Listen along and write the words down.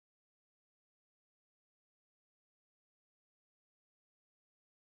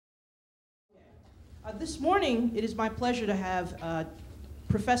This morning, it is my pleasure to have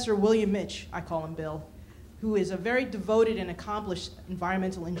Professor William Mitch, I call him Bill, who is a very devoted and accomplished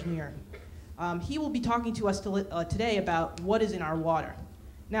environmental engineer. He will be talking to us today about what is in our water.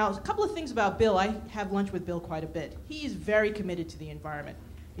 Now, a couple of things about Bill. I have lunch with Bill quite a bit. He is very committed to the environment,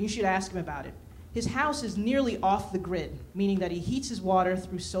 and you should ask him about it. His house is nearly off the grid, meaning that he heats his water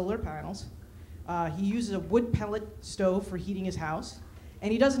through solar panels. He uses a wood pellet stove for heating his house,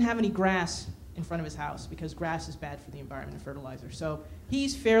 and he doesn't have any grass in front of his house because grass is bad for the environment and fertilizer. So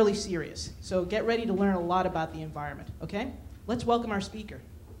he's fairly serious. So get ready to learn a lot about the environment, okay? Let's welcome our speaker.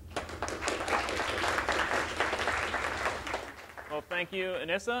 Well, thank you,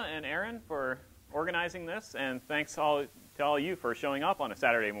 Anissa and Aaron, for organizing this, and thanks to all of you for showing up on a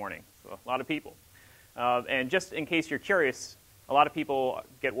Saturday morning. So a lot of people. And just in case you're curious, a lot of people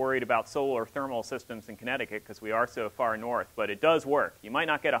get worried about solar thermal systems in Connecticut because we are so far north, but it does work. You might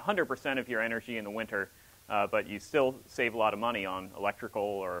not get 100% of your energy in the winter, but you still save a lot of money on electrical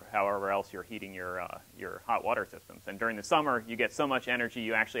or however else you're heating your hot water systems. And during the summer, you get so much energy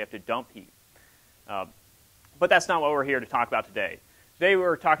you actually have to dump heat. But that's not what we're here to talk about today. Today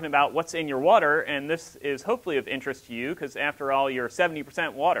we're talking about what's in your water, and this is hopefully of interest to you because after all, you're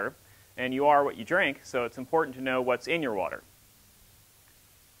 70% water, and you are what you drink, so it's important to know what's in your water.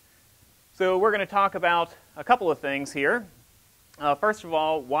 So we're going to talk about a couple of things here. First of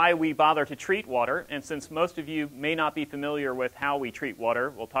all, why we bother to treat water. And since most of you may not be familiar with how we treat water,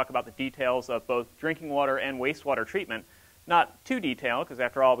 we'll talk about the details of both drinking water and wastewater treatment. Not too detailed, because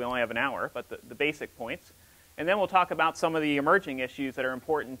after all, we only have an hour, but the basic points. And then we'll talk about some of the emerging issues that are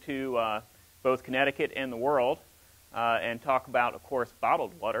important to both Connecticut and the world. And talk about, of course,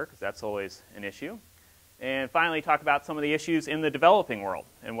 bottled water, because that's always an issue. And finally, talk about some of the issues in the developing world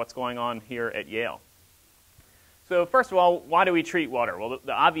and what's going on here at Yale. So first of all, why do we treat water? Well,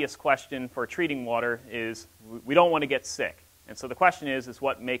 the obvious question for treating water is we don't want to get sick. And so the question is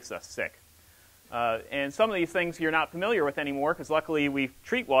what makes us sick? And some of these things you're not familiar with anymore because luckily we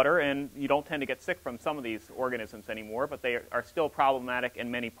treat water and you don't tend to get sick from some of these organisms anymore, but they are still problematic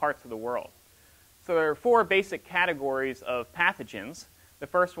in many parts of the world. So there are four basic categories of pathogens. The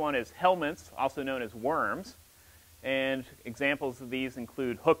first one is helminths, also known as worms. And examples of these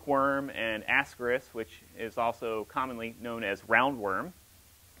include hookworm and ascaris, which is also commonly known as roundworm.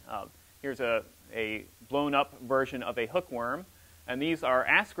 Here's a blown-up version of a hookworm. And these are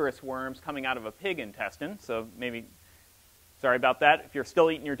ascaris worms coming out of a pig intestine. So maybe, sorry about that if you're still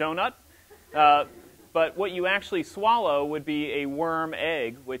eating your donut. But what you actually swallow would be a worm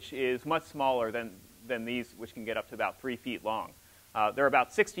egg, which is much smaller than these, which can get up to about 3 feet long. They're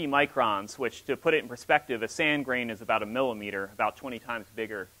about 60 microns, which, to put it in perspective, a sand grain is about a millimeter, about 20 times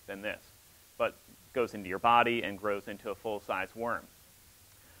bigger than this. But goes into your body and grows into a full-size worm.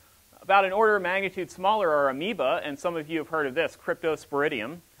 About an order of magnitude smaller are amoeba, and some of you have heard of this,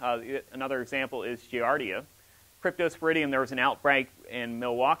 Cryptosporidium. Another example is Giardia. Cryptosporidium, there was an outbreak in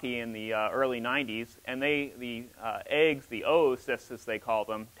Milwaukee in the early 90s, and the eggs, the oocysts as they call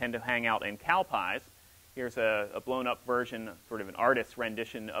them, tend to hang out in cow pies. Here's a blown-up version, sort of an artist's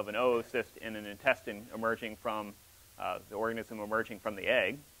rendition of an oocyst in an intestine emerging from the organism emerging from the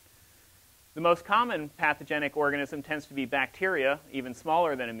egg. The most common pathogenic organism tends to be bacteria, even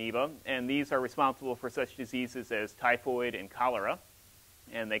smaller than amoeba, and these are responsible for such diseases as typhoid and cholera,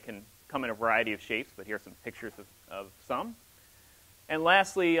 and they can come in a variety of shapes, but here's some pictures of some. And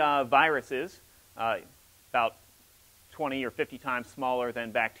lastly, viruses, about 20 or 50 times smaller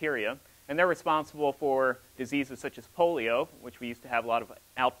than bacteria. And they're responsible for diseases such as polio, which we used to have a lot of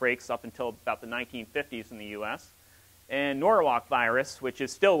outbreaks up until about the 1950s in the US. And Norwalk virus, which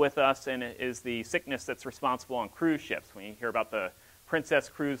is still with us and is the sickness that's responsible on cruise ships. When you hear about the Princess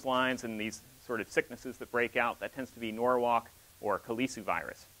cruise lines and these sort of sicknesses that break out, that tends to be Norwalk or Kalisu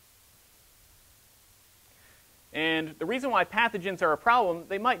virus. And the reason why pathogens are a problem,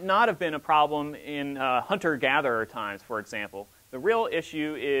 they might not have been a problem in hunter-gatherer times, for example. The real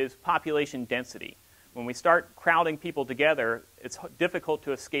issue is population density. When we start crowding people together, it's difficult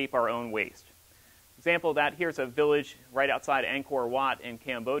to escape our own waste. Example of that, here's a village right outside Angkor Wat in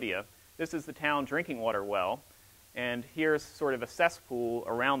Cambodia. This is the town drinking water well, and here's sort of a cesspool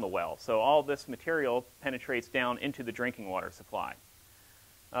around the well. So all this material penetrates down into the drinking water supply.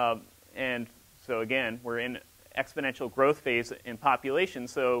 And so again, we're in exponential growth phase in population,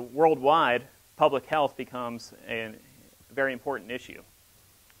 so worldwide, public health becomes a very important issue.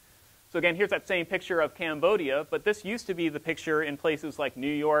 So again, here's that same picture of Cambodia, but this used to be the picture in places like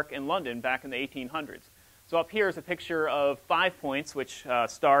New York and London back in the 1800s. So up here is a picture of 5 Points, which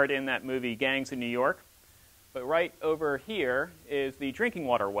starred in that movie Gangs in New York. But right over here is the drinking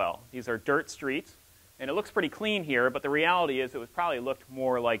water well. These are dirt streets. And it looks pretty clean here, but the reality is it was probably looked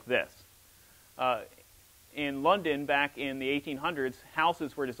more like this. In London, back in the 1800s,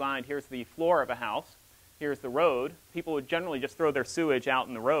 houses were designed. Here's the floor of a house. Here's the road. People would generally just throw their sewage out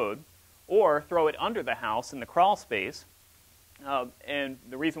in the road or throw it under the house in the crawl space. And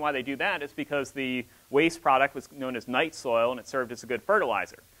the reason why they do that is because the waste product was known as night soil, and it served as a good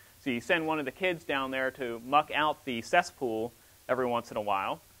fertilizer. So you send one of the kids down there to muck out the cesspool every once in a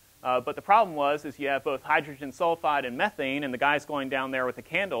while. But the problem is you have both hydrogen sulfide and methane, and the guy's going down there with a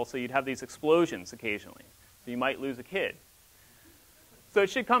candle, so you'd have these explosions occasionally. So you might lose a kid. So it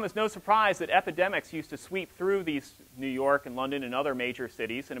should come as no surprise that epidemics used to sweep through these New York and London and other major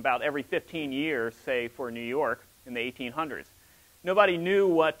cities, and about every 15 years, say, for New York in the 1800s. Nobody knew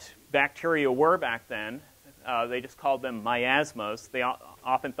what bacteria were back then. They just called them miasmas. They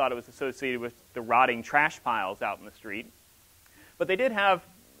often thought it was associated with the rotting trash piles out in the street. But they did have,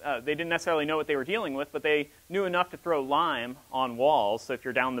 they didn't necessarily know what they were dealing with, but they knew enough to throw lime on walls. So if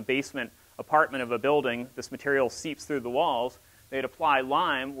you're down in the basement apartment of a building, this material seeps through the walls. They'd apply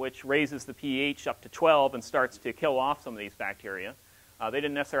lime, which raises the pH up to 12 and starts to kill off some of these bacteria. They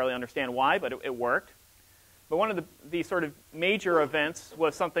didn't necessarily understand why, but it worked. But one of the sort of major events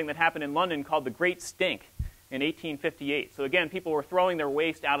was something that happened in London called the Great Stink in 1858. So again, people were throwing their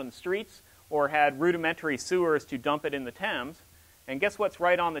waste out in the streets or had rudimentary sewers to dump it in the Thames. And guess what's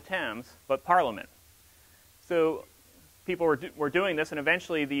right on the Thames but Parliament? So people were doing this, and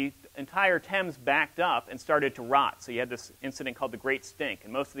eventually the entire Thames backed up and started to rot. So you had this incident called the Great Stink,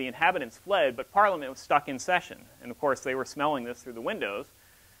 and most of the inhabitants fled, but Parliament was stuck in session. And of course, they were smelling this through the windows.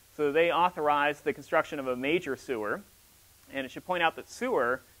 So they authorized the construction of a major sewer. And it should point out that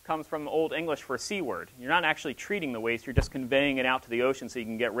sewer comes from Old English for seaward. You're not actually treating the waste, you're just conveying it out to the ocean so you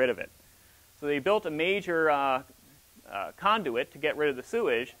can get rid of it. So they built a major conduit to get rid of the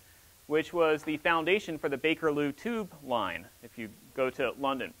sewage, which was the foundation for the Bakerloo tube line, if you go to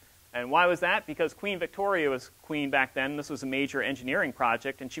London. And why was that? Because Queen Victoria was queen back then. This was a major engineering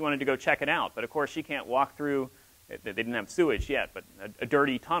project, and she wanted to go check it out. But of course, she can't walk through, they didn't have sewage yet, but a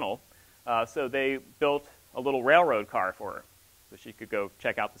dirty tunnel. So they built a little railroad car for her so she could go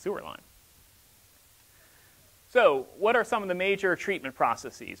check out the sewer line. So what are some of the major treatment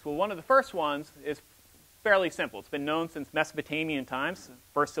processes? Well, one of the first ones is fairly simple. It's been known since Mesopotamian times,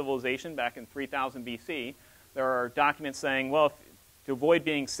 first civilization back in 3000 BC. There are documents saying, well, to avoid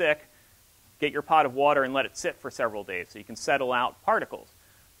being sick, get your pot of water and let it sit for several days so you can settle out particles.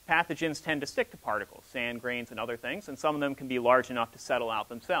 Pathogens tend to stick to particles, sand grains and other things, and some of them can be large enough to settle out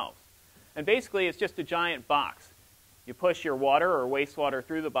themselves. And basically, it's just a giant box. You push your water or wastewater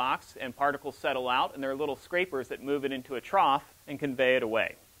through the box, and particles settle out, and there are little scrapers that move it into a trough and convey it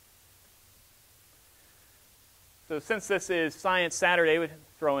away. So since this is Science Saturday, we'd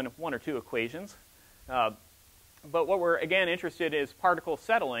throw in one or two equations. But what we're, again, interested in is particle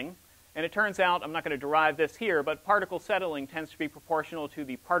settling. And it turns out, I'm not going to derive this here, but particle settling tends to be proportional to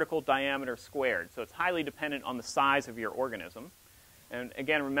the particle diameter squared. So it's highly dependent on the size of your organism. And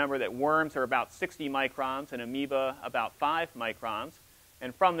again, remember that worms are about 60 microns and amoeba about 5 microns.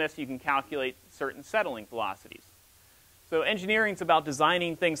 And from this, you can calculate certain settling velocities. So engineering is about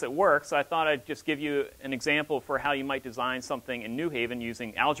designing things that work, so I thought I'd just give you an example for how you might design something in New Haven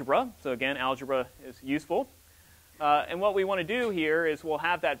using algebra. So again, algebra is useful. And what we want to do here is we'll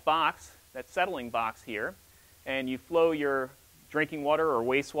have that box, that settling box here, and you flow your drinking water or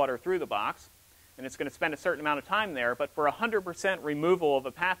wastewater through the box, and it's going to spend a certain amount of time there, but for 100% removal of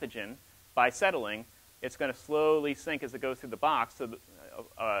a pathogen by settling, it's going to slowly sink as it goes through the box. So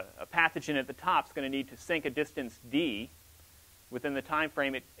a pathogen at the top is going to need to sink a distance d within the time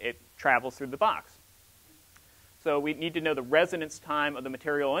frame it travels through the box. So we need to know the resonance time of the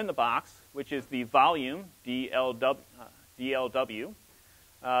material in the box, which is the volume, DLW,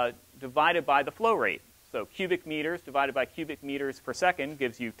 divided by the flow rate. So cubic meters divided by cubic meters per second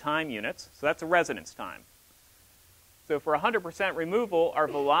gives you time units. So that's a resonance time. So for 100% removal, our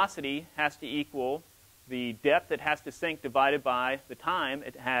velocity has to equal the depth it has to sink divided by the time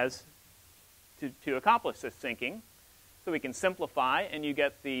it has to accomplish this sinking. So we can simplify, and you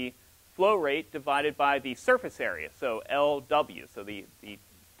get the flow rate divided by the surface area, so LW, so the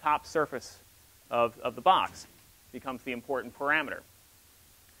top surface of the box becomes the important parameter.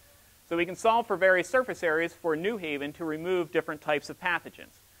 So we can solve for various surface areas for New Haven to remove different types of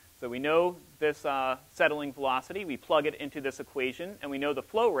pathogens. So we know this settling velocity, we plug it into this equation, and we know the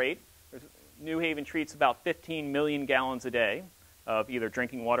flow rate. New Haven treats about 15 million gallons a day of either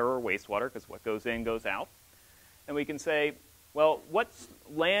drinking water or wastewater, because what goes in goes out. And we can say, well, what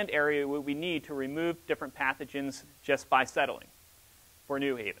land area would we need to remove different pathogens just by settling for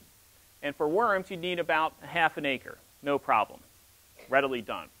New Haven? And for worms, you'd need about ½ an acre. No problem. Readily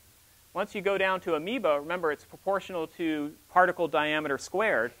done. Once you go down to amoeba, remember it's proportional to particle diameter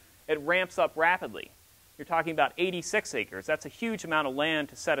squared, it ramps up rapidly. You're talking about 86 acres. That's a huge amount of land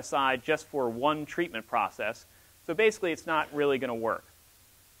to set aside just for one treatment process. So basically, it's not really going to work.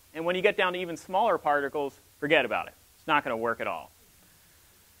 And when you get down to even smaller particles, forget about it. It's not going to work at all.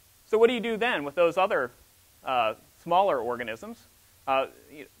 So what do you do then with those other smaller organisms?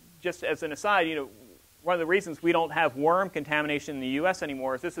 Just as an aside, one of the reasons we don't have worm contamination in the U.S.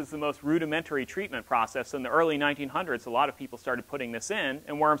 anymore is this is the most rudimentary treatment process. In the early 1900s, a lot of people started putting this in,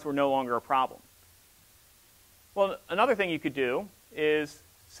 and worms were no longer a problem. Well, another thing you could do is,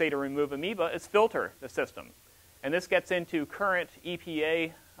 say to remove amoeba, is filter the system. And this gets into current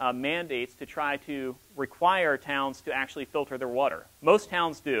EPA mandates to try to require towns to actually filter their water. Most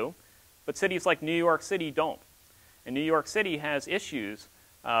towns do, but cities like New York City don't. And New York City has issues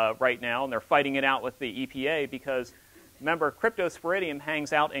right now, and they're fighting it out with the EPA because, remember, cryptosporidium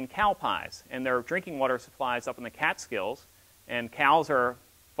hangs out in cow pies, and there are drinking water supplies up in the Catskills, and cows are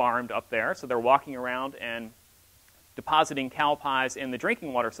farmed up there, so they're walking around and depositing cow pies in the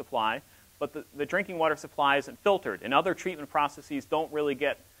drinking water supply, but the drinking water supply isn't filtered, and other treatment processes don't really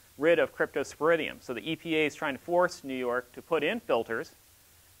get rid of cryptosporidium. So the EPA is trying to force New York to put in filters,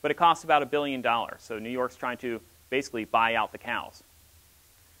 but it costs about $1 billion. So New York's trying to basically buy out the cows.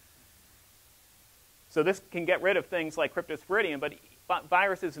 So this can get rid of things like cryptosporidium, but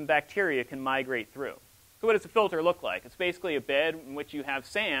viruses and bacteria can migrate through. So what does a filter look like? It's basically a bed in which you have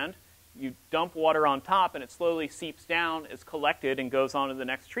sand, you dump water on top, and it slowly seeps down, is collected, and goes on to the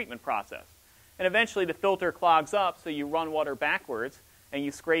next treatment process. And eventually the filter clogs up, so you run water backwards, and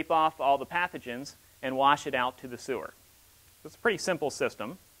you scrape off all the pathogens and wash it out to the sewer. So it's a pretty simple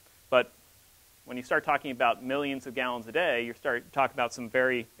system, but when you start talking about millions of gallons a day, you start talking about some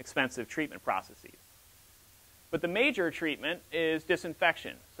very expensive treatment processes. But the major treatment is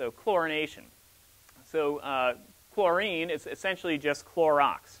disinfection, so chlorination. So chlorine is essentially just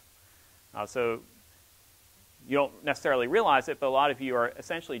Clorox. So you don't necessarily realize it, but a lot of you are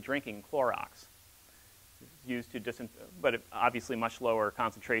essentially drinking Clorox. It's used to but obviously much lower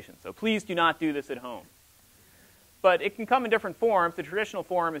concentration. So please do not do this at home. But it can come in different forms. The traditional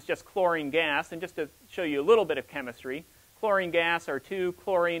form is just chlorine gas. And just to show you a little bit of chemistry, chlorine gas are two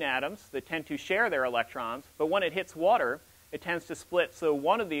chlorine atoms that tend to share their electrons. But when it hits water, it tends to split. So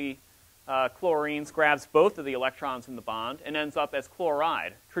one of the chlorines grabs both of the electrons in the bond and ends up as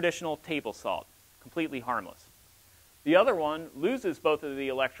chloride, traditional table salt, completely harmless. The other one loses both of the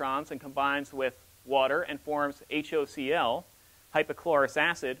electrons and combines with water and forms HOCl, hypochlorous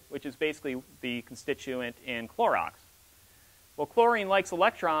acid, which is basically the constituent in Clorox. Well, chlorine likes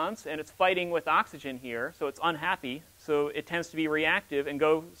electrons, and it's fighting with oxygen here, so it's unhappy, so it tends to be reactive and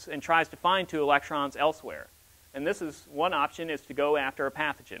goes and tries to find 2 electrons elsewhere. And this is one option, is to go after a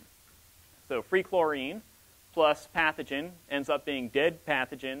pathogen. So free chlorine plus pathogen ends up being dead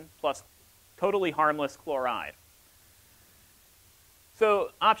pathogen plus totally harmless chloride.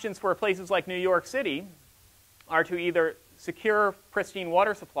 So options for places like New York City are to either secure pristine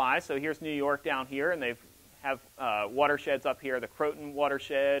water supply. So here's New York down here, and they have watersheds up here, the Croton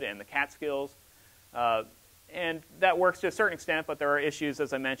watershed and the Catskills. And that works to a certain extent, but there are issues,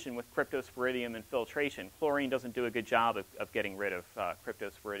 as I mentioned, with cryptosporidium and filtration. Chlorine doesn't do a good job of getting rid of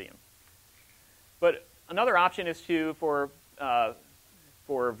cryptosporidium. But another option is for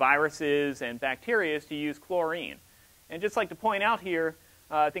viruses and bacteria is to use chlorine. And just like to point out here,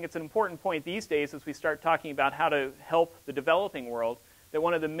 I think it's an important point these days as we start talking about how to help the developing world, that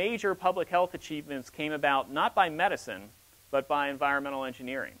one of the major public health achievements came about not by medicine, but by environmental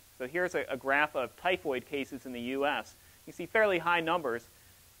engineering. So here's a graph of typhoid cases in the U.S. You see fairly high numbers,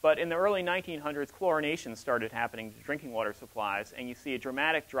 but in the early 1900s, chlorination started happening to drinking water supplies, and you see a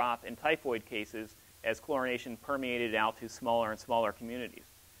dramatic drop in typhoid cases as chlorination permeated out to smaller and smaller communities.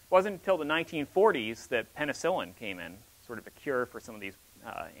 It wasn't until the 1940s that penicillin came in, sort of a cure for some of these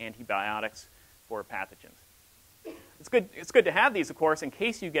antibiotics for pathogens. It's good to have these, of course, in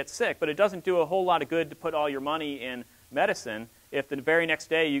case you get sick, but it doesn't do a whole lot of good to put all your money in medicine if the very next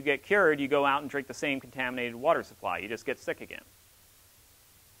day you get cured, you go out and drink the same contaminated water supply. You just get sick again.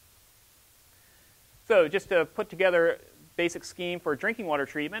 So just to put together a basic scheme for drinking water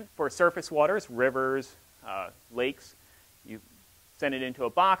treatment, for surface waters, rivers, lakes, you send it into a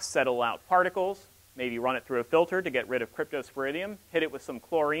box, settle out particles, maybe run it through a filter to get rid of cryptosporidium, hit it with some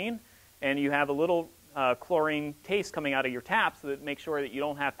chlorine, and you have a little chlorine taste coming out of your tap so that makes sure that you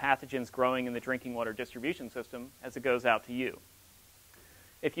don't have pathogens growing in the drinking water distribution system as it goes out to you.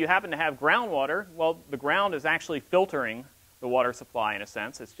 If you happen to have groundwater, well, the ground is actually filtering the water supply in a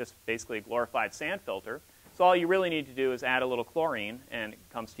sense. It's just basically a glorified sand filter. So all you really need to do is add a little chlorine, and it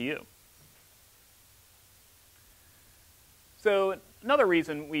comes to you. So another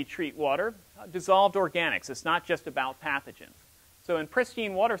reason we treat water, dissolved organics. It's not just about pathogens. So in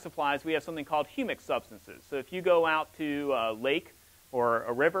pristine water supplies, we have something called humic substances. So if you go out to a lake or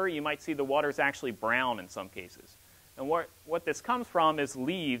a river, you might see the water is actually brown in some cases. And what this comes from is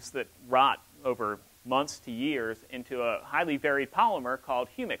leaves that rot over months to years into a highly varied polymer called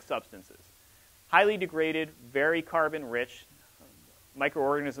humic substances. Highly degraded, very carbon-rich.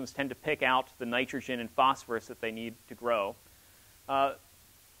 Microorganisms tend to pick out the nitrogen and phosphorus that they need to grow.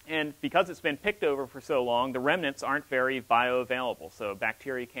 And because it's been picked over for so long, the remnants aren't very bioavailable, so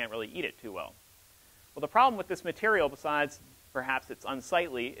bacteria can't really eat it too well. Well, the problem with this material, besides perhaps it's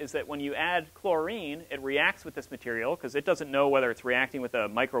unsightly, is that when you add chlorine, it reacts with this material because it doesn't know whether it's reacting with a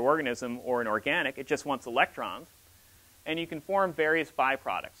microorganism or an organic. It just wants electrons. And you can form various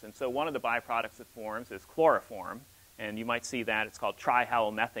byproducts. And so one of the byproducts it forms is chloroform. And you might see that. It's called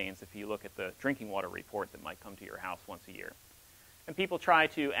trihalomethanes if you look at the drinking water report that might come to your house once a year. And people try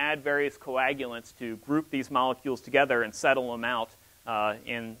to add various coagulants to group these molecules together and settle them out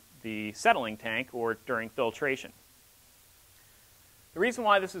in the settling tank or during filtration. The reason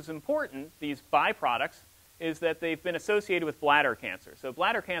why this is important, these byproducts, is that they've been associated with bladder cancer. So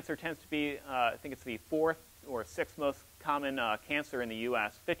bladder cancer tends to be, I think it's the 4th or 6th most common cancer in the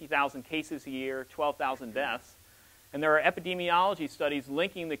U.S. 50,000 cases a year, 12,000 deaths. And there are epidemiology studies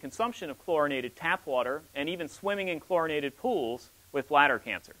linking the consumption of chlorinated tap water and even swimming in chlorinated pools with bladder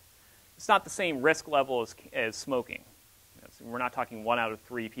cancer. It's not the same risk level as smoking. We're not talking 1 out of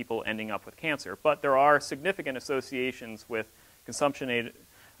 3 people ending up with cancer, but there are significant associations with consumption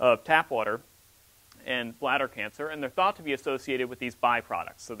of tap water and bladder cancer, and they're thought to be associated with these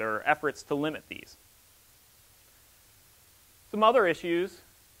byproducts. So there are efforts to limit these. Some other issues,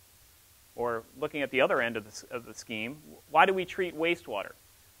 or looking at the other end of the scheme, why do we treat wastewater?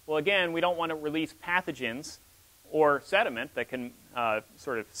 Well, again, we don't want to release pathogens or sediment that can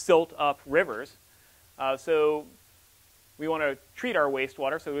sort of silt up rivers. So we want to treat our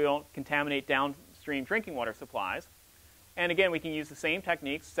wastewater so we don't contaminate downstream drinking water supplies. And again, we can use the same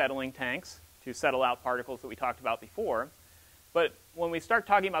techniques, settling tanks, to settle out particles that we talked about before. But when we start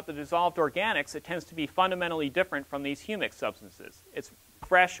talking about the dissolved organics, it tends to be fundamentally different from these humic substances. It's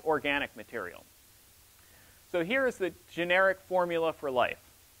fresh organic material. So here is the generic formula for life.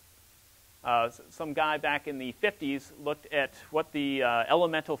 Some guy back in the 50s looked at what the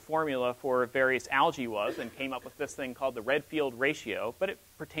elemental formula for various algae was and came up with this thing called the Redfield ratio, but it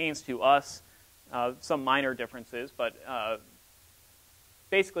pertains to us. Some minor differences, but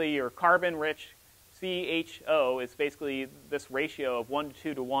basically your carbon-rich CHO is basically this ratio of 1 to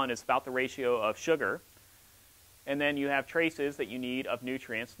 2 to 1 is about the ratio of sugar. And then you have traces that you need of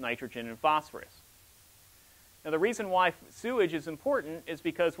nutrients, nitrogen and phosphorus. Now the reason why sewage is important is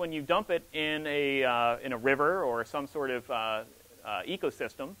because when you dump it in a river or some sort of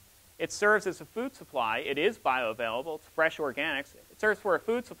ecosystem, it serves as a food supply. It is bioavailable. It's fresh organics. It serves for a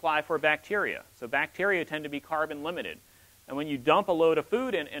food supply for bacteria. So bacteria tend to be carbon limited. And when you dump a load of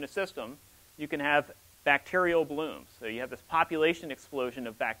food in a system, you can have bacterial blooms. So you have this population explosion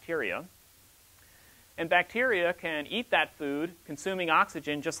of bacteria. And bacteria can eat that food consuming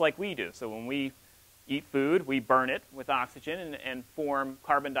oxygen just like we do. So when we eat food, we burn it with oxygen and form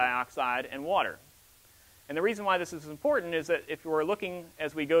carbon dioxide and water. And the reason why this is important is that if we're looking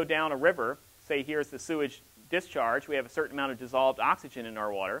as we go down a river, say here's the sewage discharge, we have a certain amount of dissolved oxygen in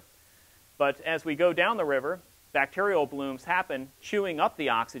our water. But as we go down the river, bacterial blooms happen, chewing up the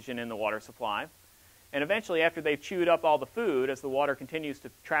oxygen in the water supply. And eventually, after they've chewed up all the food, as the water continues to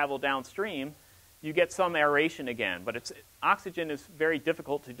travel downstream, you get some aeration again. But oxygen is very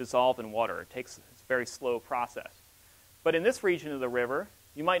difficult to dissolve in water. It's a very slow process. But in this region of the river,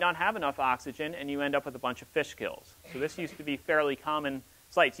 you might not have enough oxygen, and you end up with a bunch of fish kills. So this used to be fairly common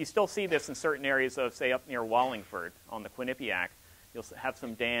sites. You still see this in certain areas of, say, up near Wallingford on the Quinnipiac. You'll have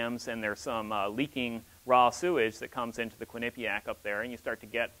some dams, and there's some leaking raw sewage that comes into the Quinnipiac up there, and you start to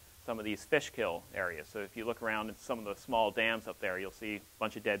get some of these fish kill areas. So if you look around at some of the small dams up there, you'll see a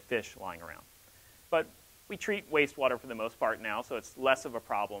bunch of dead fish lying around. But we treat wastewater for the most part now, so it's less of a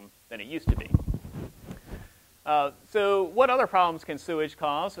problem than it used to be. So what other problems can sewage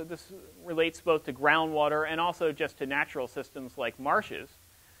cause? So this relates both to groundwater and also just to natural systems like marshes.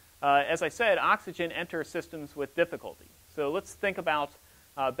 As I said, oxygen enters systems with difficulty. So let's think about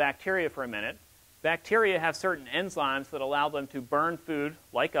bacteria for a minute. Bacteria have certain enzymes that allow them to burn food,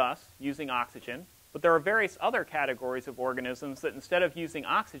 like us, using oxygen. But there are various other categories of organisms that instead of using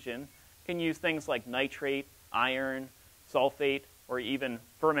oxygen, can use things like nitrate, iron, sulfate, or even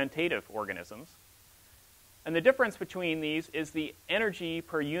fermentative organisms. And the difference between these is the energy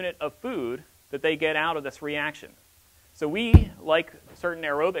per unit of food that they get out of this reaction. So we, like certain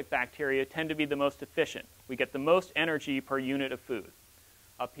aerobic bacteria, tend to be the most efficient. We get the most energy per unit of food.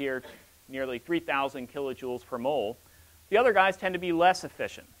 Up here, nearly 3,000 kilojoules per mole. The other guys tend to be less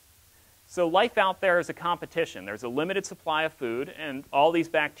efficient. So life out there is a competition. There's a limited supply of food, and all these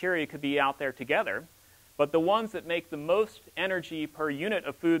bacteria could be out there together. But the ones that make the most energy per unit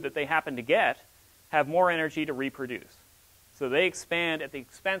of food that they happen to get have more energy to reproduce. So they expand at the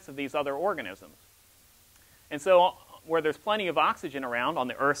expense of these other organisms. And so where there's plenty of oxygen around on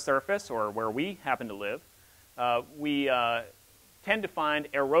the Earth's surface or where we happen to live, we tend to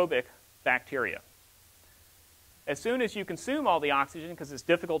find aerobic bacteria. As soon as you consume all the oxygen, because it's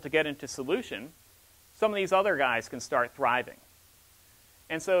difficult to get into solution, some of these other guys can start thriving.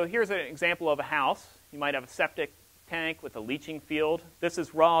 And so here's an example of a house. You might have a septic tank with a leaching field. This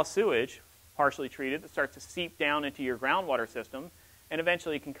is raw sewage, partially treated, that starts to seep down into your groundwater system and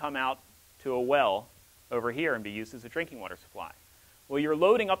eventually can come out to a well over here and be used as a drinking water supply. Well, you're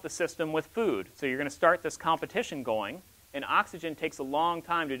loading up the system with food, so you're going to start this competition going, and oxygen takes a long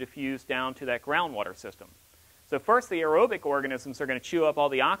time to diffuse down to that groundwater system. So first the aerobic organisms are going to chew up all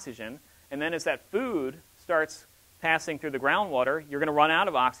the oxygen, and then as that food starts passing through the groundwater, you're going to run out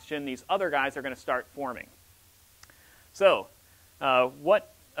of oxygen. These other guys are going to start forming. So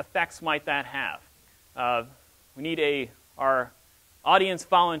what effects might that have? We need our audience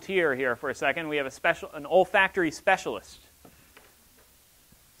volunteer here for a second. We have an olfactory specialist.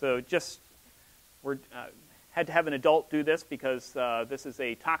 So we had to have an adult do this because this is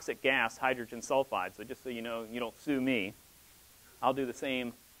a toxic gas, hydrogen sulfide. So just so you know, you don't sue me. I'll do the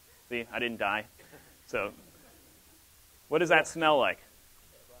same. See, I didn't die. So what does that smell like?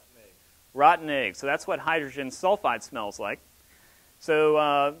 Rotten eggs. Rotten eggs. So that's what hydrogen sulfide smells like.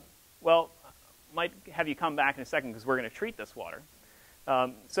 So, well, might have you come back in a second because we're going to treat this water.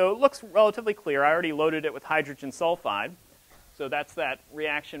 So it looks relatively clear. I already loaded it with hydrogen sulfide. So that's that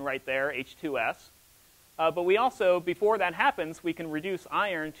reaction right there, H2S. But we also, before that happens, we can reduce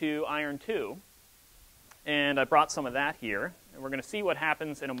iron to iron 2. And I brought some of that here. And we're going to see what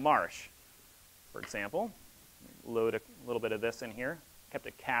happens in a marsh, for example. Load a little bit of this in here. Kept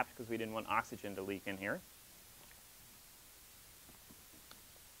it capped because we didn't want oxygen to leak in here.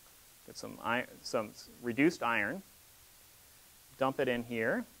 Get some reduced iron. Dump it in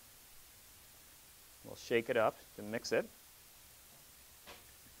here. We'll shake it up to mix it.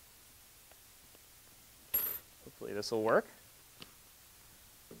 Hopefully this will work.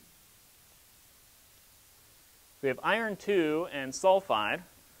 We have iron 2 and sulfide.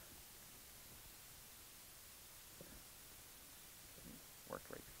 Worked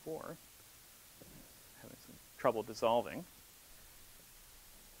right before. Having some trouble dissolving.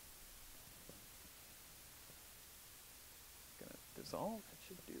 Going to dissolve. It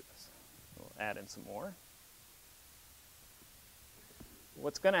should do this. We'll add in some more.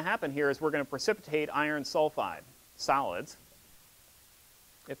 What's going to happen here is we're going to precipitate iron sulfide solids,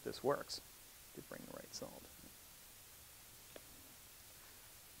 if this works, to bring the right salt.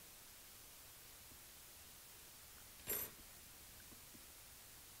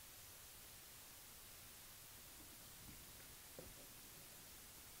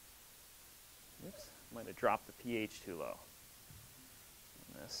 Oops, might have dropped the pH too low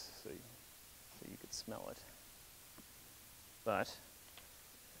on this, so you could smell it. But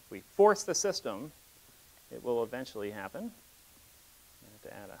if we force the system, it will eventually happen. I have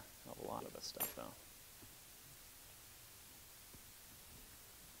to add a lot of this stuff, though.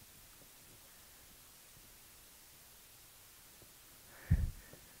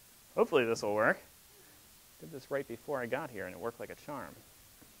 Hopefully this will work. Did this right before I got here, and it worked like a charm.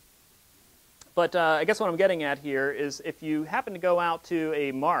 But I guess what I'm getting at here is if you happen to go out to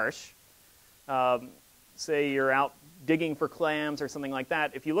a marsh, say you're out digging for clams or something like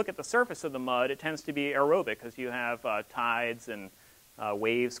that, if you look at the surface of the mud, it tends to be aerobic because you have tides and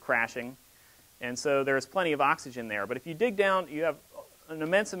waves crashing. And so there's plenty of oxygen there. But if you dig down, you have an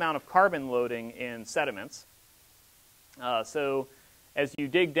immense amount of carbon loading in sediments. So as you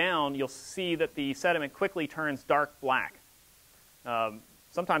dig down, you'll see that the sediment quickly turns dark black.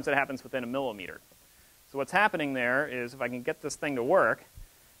 Sometimes it happens within a millimeter. So what's happening there is, if I can get this thing to work,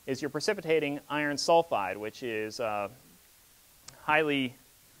 is you're precipitating iron sulfide, which is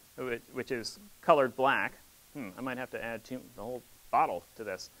which is colored black. I might have to add the whole bottle to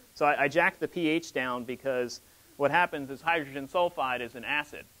this. So I jacked the pH down because what happens is hydrogen sulfide is an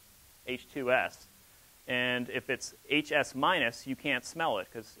acid, H2S. And if it's HS minus, you can't smell it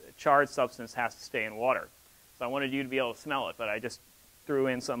because a charged substance has to stay in water. So I wanted you to be able to smell it, but I just threw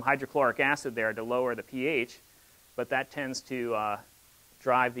in some hydrochloric acid there to lower the pH, but that tends to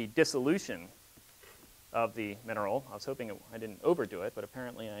drive the dissolution of the mineral. I was hoping I didn't overdo it, but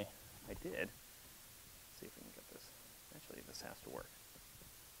apparently I did. Let's see if we can get this. Actually, this has to work.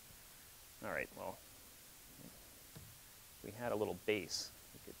 All right, well, if we had a little base,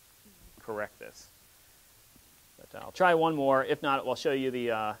 we could correct this. But I'll try one more. If not, I'll show you the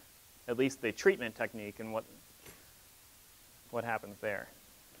at least the treatment technique and what happens there.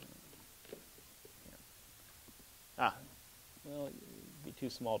 Ah, well, it'd be too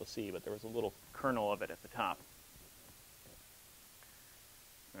small to see, but there was a little kernel of it at the top.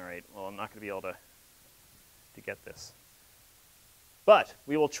 All right, well, I'm not going to be able to get this. But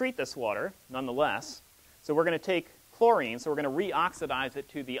we will treat this water, nonetheless. So we're going to take chlorine, so we're going to reoxidize it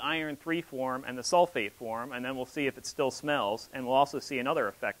to the iron 3 form and the sulfate form, and then we'll see if it still smells, and we'll also see another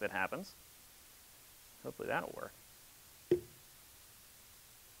effect that happens. Hopefully that'll work.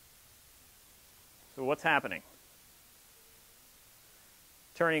 So what's happening?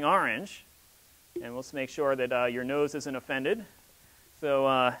 Turning orange, and let's make sure that your nose isn't offended. So,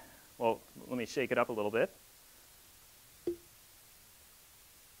 well, let me shake it up a little bit.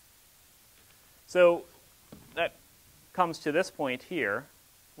 So that comes to this point here.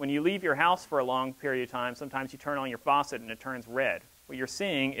 When you leave your house for a long period of time, sometimes you turn on your faucet and it turns red. What you're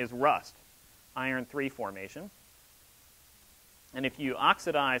seeing is rust, iron 3 formation. And if you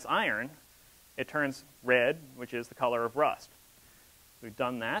oxidize iron, it turns red, which is the color of rust. We've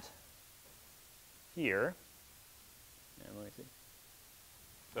done that here. And let me see.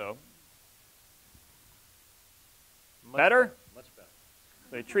 So, better? Much better.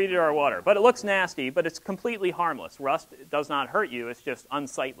 So we treated our water. But it looks nasty, but it's completely harmless. Rust does not hurt you. It's just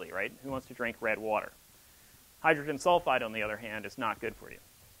unsightly, right? Who wants to drink red water? Hydrogen sulfide, on the other hand, is not good for you.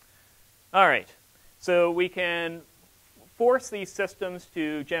 All right. So we can force these systems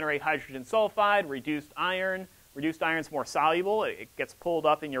to generate hydrogen sulfide, reduced iron. Reduced iron is more soluble. It gets pulled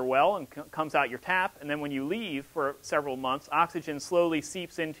up in your well and comes out your tap. And then when you leave for several months, oxygen slowly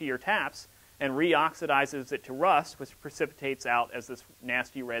seeps into your taps and reoxidizes it to rust, which precipitates out as this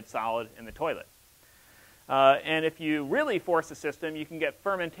nasty red solid in the toilet. And if you really force the system, you can get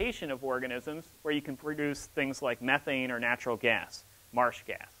fermentation of organisms where you can produce things like methane or natural gas, marsh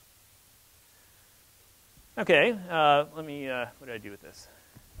gas. Okay, let me, what did I do with this?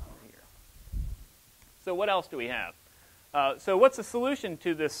 So what else do we have? So what's the solution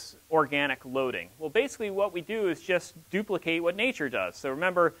to this organic loading? Well, basically what we do is just duplicate what nature does. So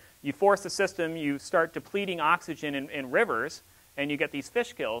remember, you force the system, you start depleting oxygen in rivers, and you get these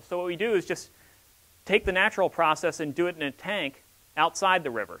fish kills. So what we do is just take the natural process and do it in a tank outside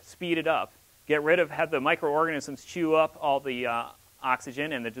the river, speed it up, have the microorganisms chew up all the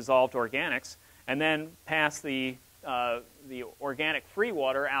oxygen and the dissolved organics, and then pass the organic free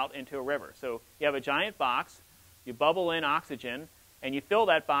water out into a river. So you have a giant box, you bubble in oxygen, and you fill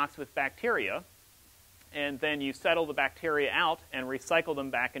that box with bacteria, and then you settle the bacteria out and recycle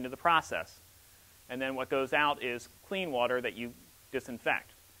them back into the process. And then what goes out is clean water that you disinfect.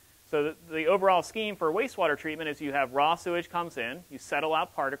 So the overall scheme for wastewater treatment is you have raw sewage comes in, you settle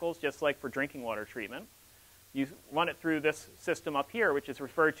out particles just like for drinking water treatment. You run it through this system up here, which is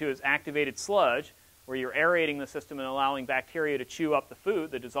referred to as activated sludge, where you're aerating the system and allowing bacteria to chew up the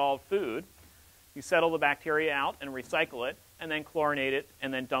food, the dissolved food. You settle the bacteria out and recycle it, and then chlorinate it,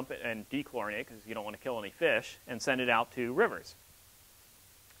 and then dump it and dechlorinate, because you don't want to kill any fish, and send it out to rivers.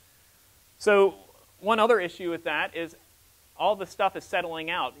 So one other issue with that is all the stuff is settling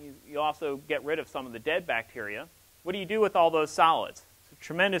out. You also get rid of some of the dead bacteria. What do you do with all those solids? It's a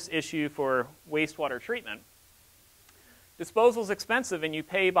tremendous issue for wastewater treatment. Disposal is expensive, and you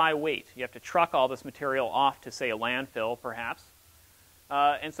pay by weight. You have to truck all this material off to, say, a landfill, perhaps.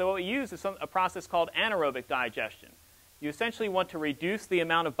 And so what we use is a process called anaerobic digestion. You essentially want to reduce the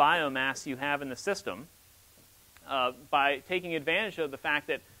amount of biomass you have in the system by taking advantage of the fact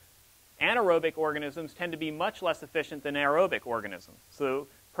that anaerobic organisms tend to be much less efficient than aerobic organisms. So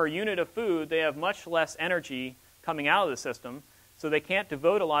per unit of food, they have much less energy coming out of the system, so they can't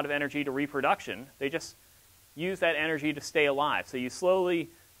devote a lot of energy to reproduction. They just use that energy to stay alive. So you slowly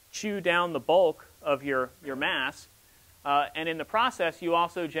chew down the bulk of your mass, and in the process, you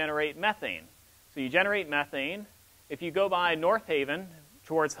also generate methane. So you generate methane. If you go by North Haven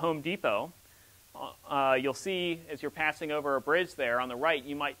towards Home Depot, you'll see, as you're passing over a bridge there on the right,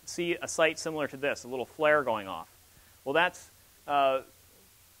 you might see a sight similar to this, a little flare going off. Well, that's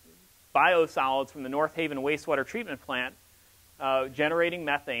biosolids from the North Haven wastewater treatment plant generating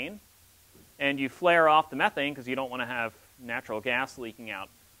methane, and you flare off the methane because you don't want to have natural gas leaking out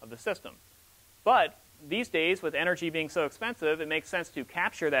of the system. But these days, with energy being so expensive, it makes sense to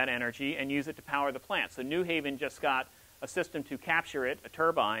capture that energy and use it to power the plant. So New Haven just got a system to capture it, a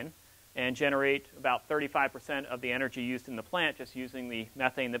turbine, and generate about 35% of the energy used in the plant just using the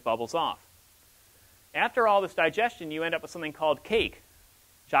methane that bubbles off. After all this digestion, you end up with something called cake,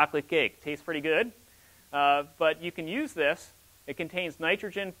 chocolate cake. Tastes pretty good, but you can use this. It contains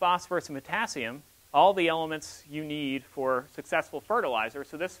nitrogen, phosphorus, and potassium, all the elements you need for successful fertilizer.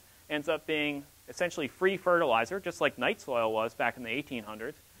 So this ends up being essentially free fertilizer, just like night soil was back in the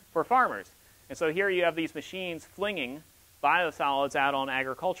 1800s, for farmers. And so here you have these machines flinging biosolids out on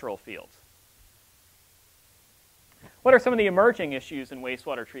agricultural fields. What are some of the emerging issues in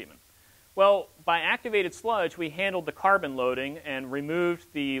wastewater treatment? Well, by activated sludge, we handled the carbon loading and removed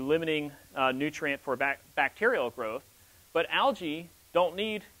the limiting nutrient for bacterial growth. But algae don't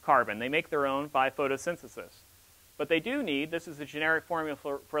need carbon. They make their own by photosynthesis. But they do need, this is a generic formula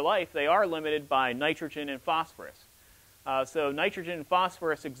for life, they are limited by nitrogen and phosphorus. So nitrogen and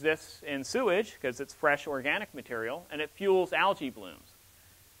phosphorus exists in sewage because it's fresh organic material, and it fuels algae blooms.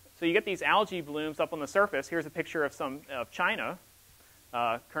 So you get these algae blooms up on the surface. Here's a picture of China.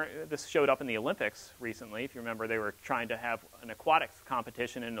 This showed up in the Olympics recently. If you remember, they were trying to have an aquatics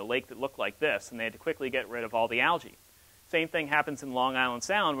competition in a lake that looked like this, and they had to quickly get rid of all the algae. Same thing happens in Long Island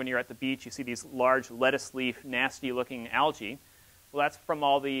Sound. When you're at the beach, you see these large lettuce leaf, nasty-looking algae. Well, that's from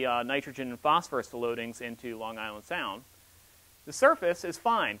all the nitrogen and phosphorus loadings into Long Island Sound. The surface is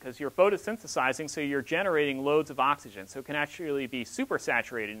fine because you're photosynthesizing, so you're generating loads of oxygen. So it can actually be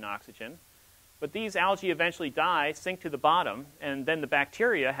supersaturated in oxygen. But these algae eventually die, sink to the bottom, and then the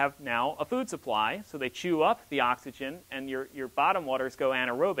bacteria have now a food supply. So they chew up the oxygen, and your bottom waters go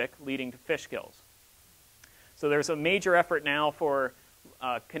anaerobic, leading to fish kills. So there's a major effort now for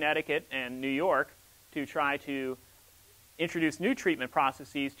Connecticut and New York to try to introduce new treatment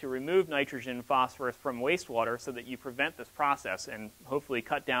processes to remove nitrogen and phosphorus from wastewater so that you prevent this process and hopefully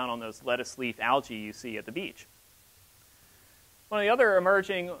cut down on those lettuce leaf algae you see at the beach. One of the other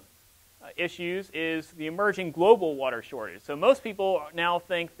emerging issues is the emerging global water shortage. So most people now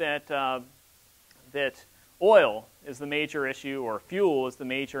think that, that oil is the major issue or fuel is the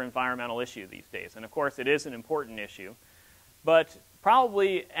major environmental issue these days. And of course it is an important issue. But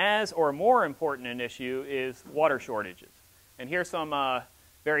probably as or more important an issue is water shortages. And here's some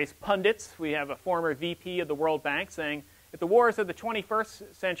various pundits. We have a former VP of the World Bank saying, if the wars of the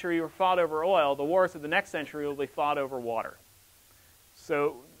 21st century were fought over oil, the wars of the next century will be fought over water.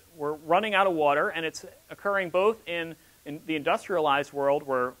 So we're running out of water, and it's occurring both in the industrialized world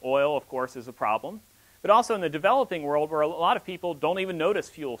where oil, of course, is a problem, but also in the developing world where a lot of people don't even notice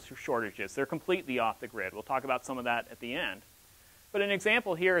fuel shortages. They're completely off the grid. We'll talk about some of that at the end. But an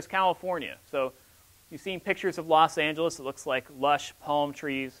example here is California. So you've seen pictures of Los Angeles. It looks like lush palm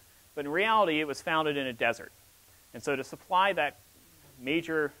trees. But in reality, it was founded in a desert. And so to supply that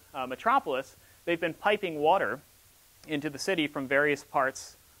major metropolis, they've been piping water into the city from various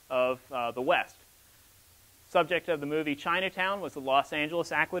parts of the West. Subject of the movie Chinatown was the Los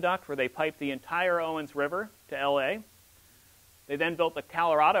Angeles Aqueduct, where they piped the entire Owens River to L.A. They then built the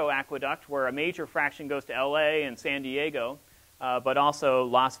Colorado Aqueduct, where a major fraction goes to L.A. and San Diego, but also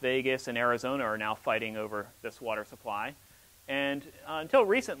Las Vegas and Arizona are now fighting over this water supply. And until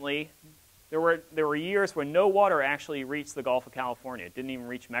recently, there were years when no water actually reached the Gulf of California. It didn't even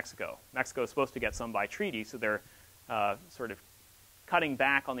reach Mexico. Mexico is supposed to get some by treaty, so they're sort of cutting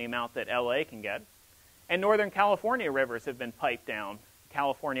back on the amount that LA can get. And Northern California rivers have been piped down,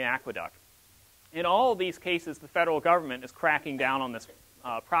 California Aqueduct. In all of these cases, the federal government is cracking down on this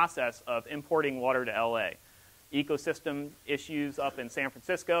process of importing water to LA. Ecosystem issues up in San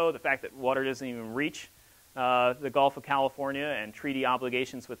Francisco, the fact that water doesn't even reach the Gulf of California, and treaty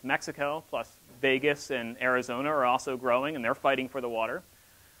obligations with Mexico, plus Vegas and Arizona are also growing, and they're fighting for the water.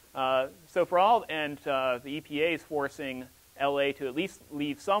 So for all, and the EPA is forcing LA to at least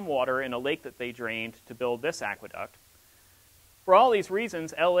leave some water in a lake that they drained to build this aqueduct. For all these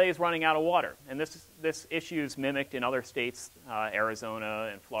reasons, LA is running out of water, and this issue is mimicked in other states, Arizona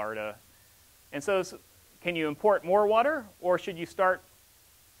and Florida. And so can you import more water, or should you start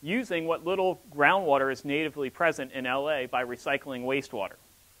using what little groundwater is natively present in LA by recycling wastewater?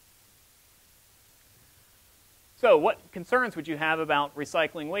 So what concerns would you have about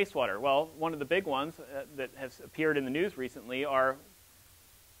recycling wastewater? Well, one of the big ones that has appeared in the news recently are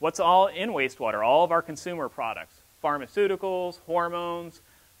what's all in wastewater, all of our consumer products, pharmaceuticals, hormones,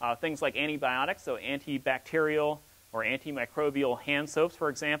 things like antibiotics, so antibacterial or antimicrobial hand soaps, for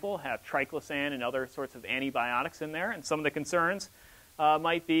example, have triclosan and other sorts of antibiotics in there. And some of the concerns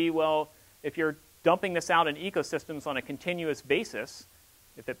might be, well, if you're dumping this out in ecosystems on a continuous basis,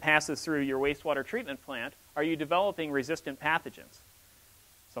 if it passes through your wastewater treatment plant, are you developing resistant pathogens?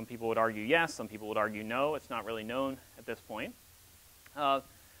 Some people would argue yes, some people would argue no. It's not really known at this point.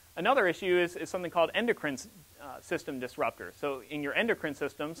 Another issue is something called endocrine system disruptors. So in your endocrine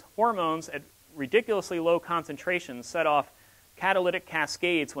systems, hormones at ridiculously low concentrations set off catalytic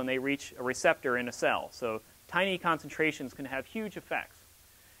cascades when they reach a receptor in a cell. So tiny concentrations can have huge effects.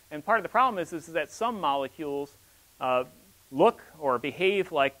 And part of the problem is that some molecules look or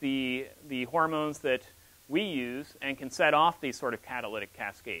behave like the hormones that we use and can set off these sort of catalytic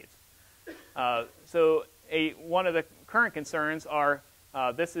cascades. So one of the current concerns are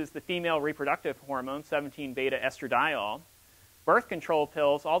this is the female reproductive hormone, 17-beta estradiol. Birth control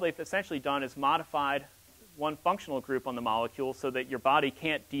pills, all they've essentially done is modified one functional group on the molecule so that your body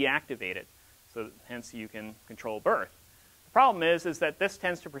can't deactivate it, so hence you can control birth. The problem is that this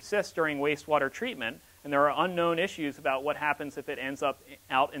tends to persist during wastewater treatment, and there are unknown issues about what happens if it ends up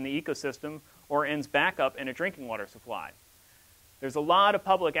out in the ecosystem or ends back up in a drinking water supply. There's a lot of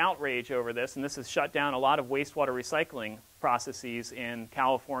public outrage over this, and this has shut down a lot of wastewater recycling processes in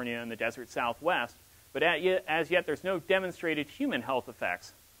California and the desert Southwest. But as yet, there's no demonstrated human health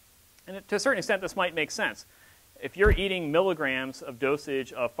effects. And to a certain extent, this might make sense. If you're eating milligrams of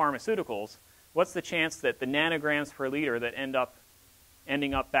dosage of pharmaceuticals, what's the chance that the nanograms per liter that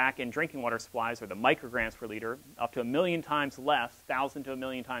ending up back in drinking water supplies, or the micrograms per liter, up to 1 million times less, 1,000 to 1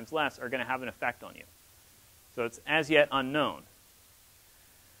 million times less, are going to have an effect on you? So it's as yet unknown.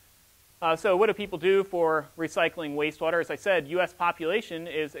 So what do people do for recycling wastewater? As I said, U.S. population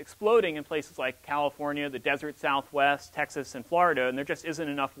is exploding in places like California, the desert Southwest, Texas, and Florida, and there just isn't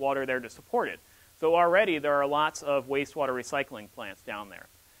enough water there to support it. So already there are lots of wastewater recycling plants down there.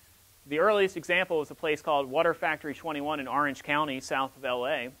 The earliest example is a place called Water Factory 21 in Orange County, south of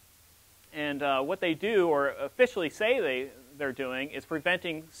LA. And what they do, or officially say they're doing, is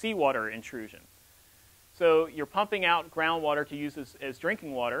preventing seawater intrusion. So you're pumping out groundwater to use as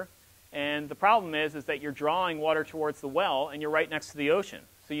drinking water. And the problem is that you're drawing water towards the well, and you're right next to the ocean.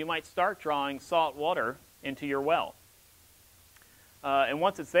 So you might start drawing salt water into your well. And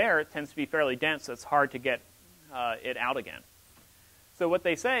once it's there, it tends to be fairly dense, so it's hard to get it out again. So what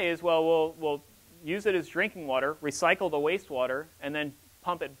they say is, well, we'll use it as drinking water, recycle the wastewater, and then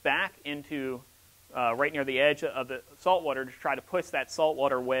pump it back into right near the edge of the salt water to try to push that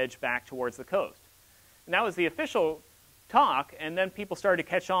saltwater wedge back towards the coast. And that was the official talk, and then people started to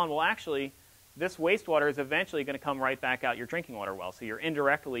catch on, well, actually, this wastewater is eventually going to come right back out your drinking water well, so you're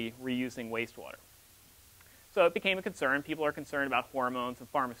indirectly reusing wastewater. So it became a concern. People are concerned about hormones and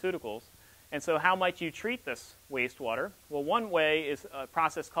pharmaceuticals. And so how might you treat this wastewater? Well, one way is a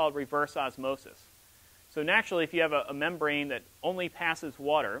process called reverse osmosis. So naturally, if you have a membrane that only passes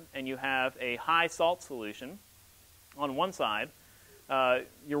water and you have a high salt solution on one side,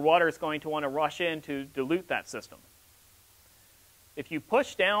 your water is going to want to rush in to dilute that system. If you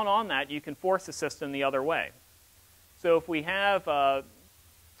push down on that, you can force the system the other way. So if we have,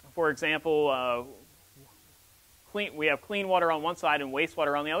 for example, we have clean water on one side and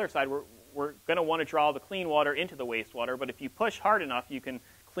wastewater on the other side, we're going to want to draw the clean water into the wastewater. But if you push hard enough, you can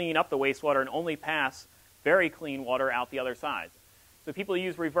clean up the wastewater and only pass very clean water out the other side. So people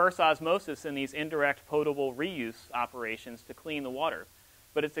use reverse osmosis in these indirect potable reuse operations to clean the water.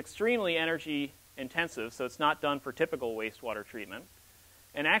 But it's extremely energy intensive, so it's not done for typical wastewater treatment.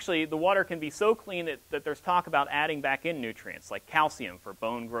 And actually, the water can be so clean that there's talk about adding back in nutrients, like calcium for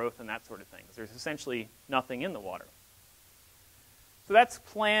bone growth and that sort of thing. There's essentially nothing in the water. So that's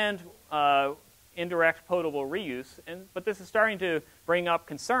planned indirect potable reuse, but this is starting to bring up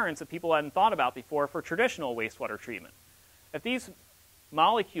concerns that people hadn't thought about before for traditional wastewater treatment. If these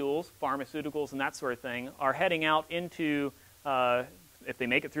molecules, pharmaceuticals and that sort of thing, are heading out into if they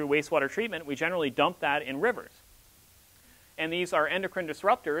make it through wastewater treatment, we generally dump that in rivers. And these are endocrine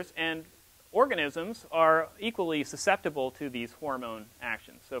disruptors, and organisms are equally susceptible to these hormone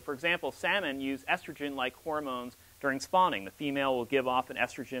actions. So for example, salmon use estrogen-like hormones during spawning. The female will give off an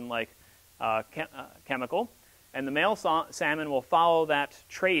estrogen-like chemical, and the male salmon will follow that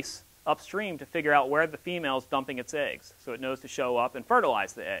trace upstream to figure out where the female is dumping its eggs, so it knows to show up and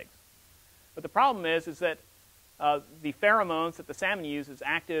fertilize the eggs. But the problem is that the pheromones that the salmon use is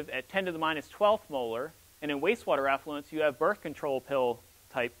active at 10 to the minus 12th molar, and in wastewater effluents you have birth control pill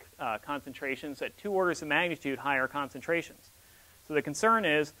type concentrations at 2 orders of magnitude higher concentrations. So the concern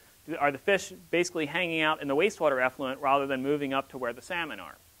is, are the fish basically hanging out in the wastewater effluent rather than moving up to where the salmon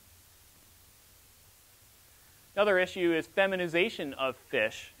are? Another issue is feminization of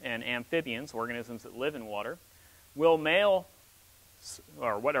fish and amphibians, organisms that live in water. Will male,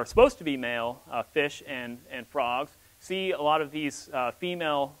 or what are supposed to be male fish and frogs, see a lot of these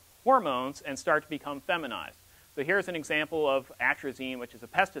female hormones and start to become feminized. So here's an example of atrazine, which is a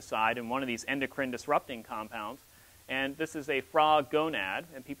pesticide and one of these endocrine disrupting compounds. And this is a frog gonad,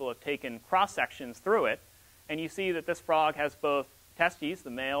 and people have taken cross-sections through it. And you see that this frog has both testes, the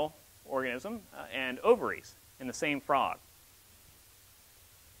male organism, and ovaries in the same frog.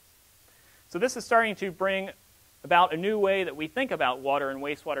 So this is starting to bring about a new way that we think about water and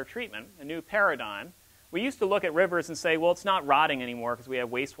wastewater treatment, a new paradigm. We used to look at rivers and say, well, it's not rotting anymore because we have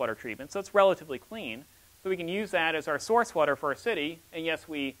wastewater treatment, so it's relatively clean. So we can use that as our source water for our city, and yes,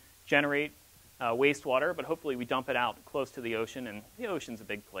 we generate wastewater, but hopefully we dump it out close to the ocean, and the ocean's a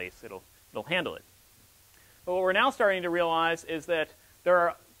big place. It'll handle it. But what we're now starting to realize is that there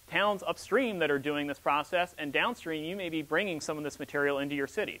are towns upstream that are doing this process, and downstream you may be bringing some of this material into your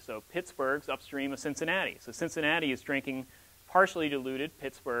city. So Pittsburgh's upstream of Cincinnati. So Cincinnati is drinking partially diluted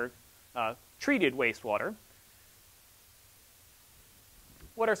Pittsburgh treated wastewater.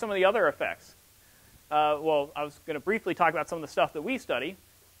 What are some of the other effects? Well, I was going to briefly talk about some of the stuff that we study.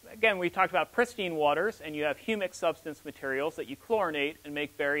 Again, we talked about pristine waters, and you have humic substance materials that you chlorinate and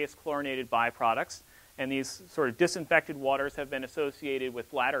make various chlorinated byproducts. And these sort of disinfected waters have been associated with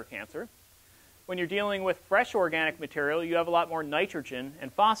bladder cancer. When you're dealing with fresh organic material, you have a lot more nitrogen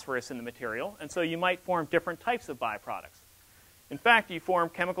and phosphorus in the material, and so you might form different types of byproducts. In fact, you form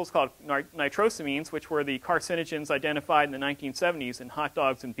chemicals called nitrosamines, which were the carcinogens identified in the 1970s in hot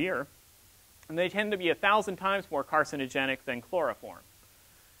dogs and beer. And they tend to be 1,000 times more carcinogenic than chloroform.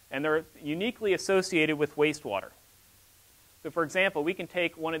 And they're uniquely associated with wastewater. So for example, we can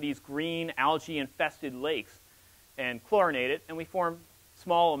take one of these green algae-infested lakes and chlorinate it, and we form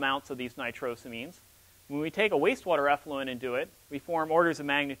small amounts of these nitrosamines. When we take a wastewater effluent and do it, we form orders of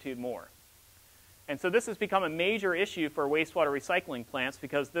magnitude more. And so this has become a major issue for wastewater recycling plants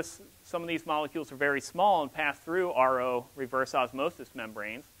because some of these molecules are very small and pass through RO, reverse osmosis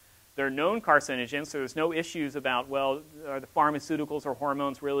membranes. They're known carcinogens, so there's no issues about, well, are the pharmaceuticals or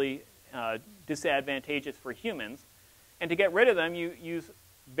hormones really disadvantageous for humans? And to get rid of them, you use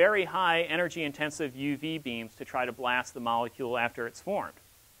very high energy-intensive UV beams to try to blast the molecule after it's formed.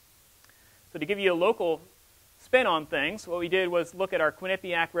 So to give you a local spin on things, what we did was look at our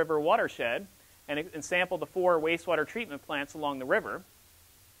Quinnipiac River watershed and sample the 4 wastewater treatment plants along the river.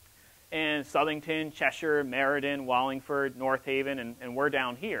 And Southington, Cheshire, Meriden, Wallingford, North Haven, and we're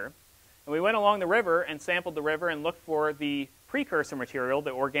down here. And we went along the river and sampled the river and looked for the precursor material,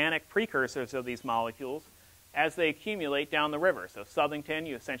 the organic precursors of these molecules, as they accumulate down the river. So Southington,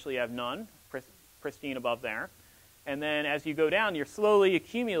 you essentially have none, pristine above there. And then as you go down, you're slowly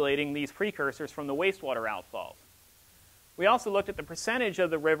accumulating these precursors from the wastewater outfalls. We also looked at the percentage of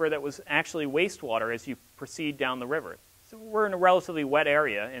the river that was actually wastewater as you proceed down the river. So we're in a relatively wet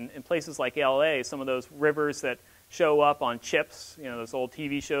area. In places like LA, some of those rivers that show up on chips, you know, those old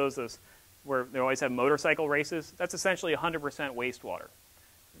TV shows, those where they always have motorcycle races, that's essentially 100% wastewater.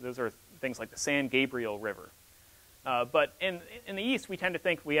 Those are things like the San Gabriel River. But in the east, we tend to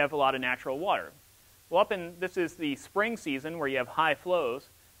think we have a lot of natural water. Well, this is the spring season where you have high flows.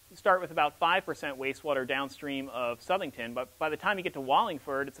 You start with about 5% wastewater downstream of Southington, but by the time you get to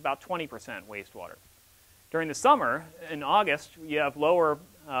Wallingford, it's about 20% wastewater. During the summer, in August, you have lower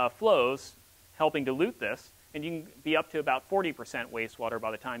flows helping dilute this, and you can be up to about 40% wastewater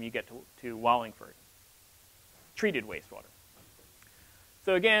by the time you get to Wallingford. Treated wastewater.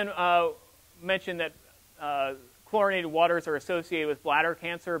 So again, mentioned that chlorinated waters are associated with bladder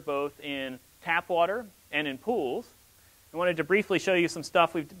cancer both in tap water and in pools. I wanted to briefly show you some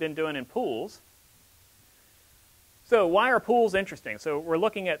stuff we've been doing in pools. So why are pools interesting? So we're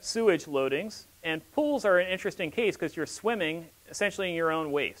looking at sewage loadings, and pools are an interesting case because you're swimming essentially in your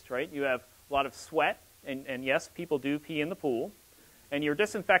own waste, right? You have a lot of sweat, and yes, people do pee in the pool, and you're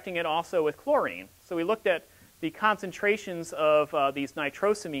disinfecting it also with chlorine. So we looked at the concentrations of these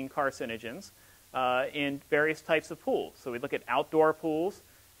nitrosamine carcinogens in various types of pools. So we look at outdoor pools,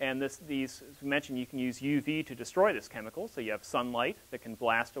 and these, as we mentioned, you can use UV to destroy this chemical, so you have sunlight that can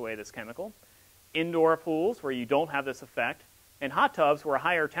blast away this chemical. Indoor pools, where you don't have this effect, and hot tubs, where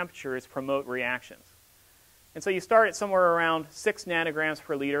higher temperatures promote reactions. And so you start at somewhere around 6 nanograms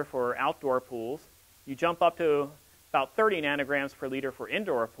per liter for outdoor pools. You jump up to about 30 nanograms per liter for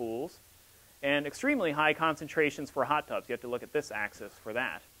indoor pools, and extremely high concentrations for hot tubs. You have to look at this axis for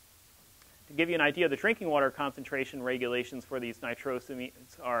that. To give you an idea, the drinking water concentration regulations for these nitrosamines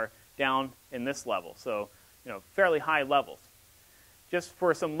are down in this level, so fairly high levels. Just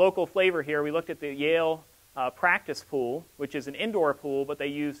for some local flavor here, we looked at the Yale practice pool, which is an indoor pool, but they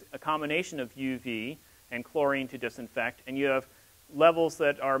use a combination of UV and chlorine to disinfect, and you have levels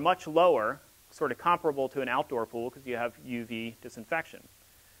that are much lower sort of comparable to an outdoor pool because you have UV disinfection.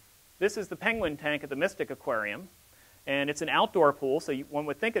 This is the penguin tank at the Mystic Aquarium, and it's an outdoor pool, so one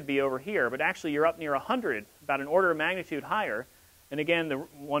would think it'd be over here, but actually you're up near 100, about an order of magnitude higher. And again, the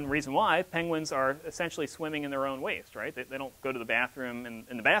one reason why, penguins are essentially swimming in their own waste, right? They don't go to the bathroom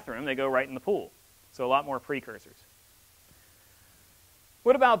in the bathroom, they go right in the pool. So a lot more precursors.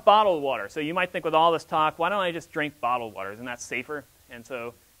 What about bottled water? So you might think with all this talk, why don't I just drink bottled water? Isn't that safer? And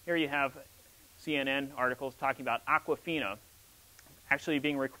so here you have CNN articles talking about Aquafina actually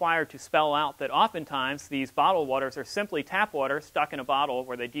being required to spell out that oftentimes these bottled waters are simply tap water stuck in a bottle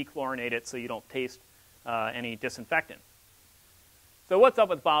where they dechlorinate it so you don't taste any disinfectant. So what's up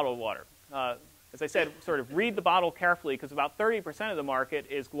with bottled water? As I said, sort of read the bottle carefully because about 30% of the market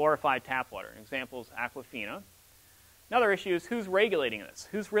is glorified tap water. An example is Aquafina. Another issue is who's regulating this?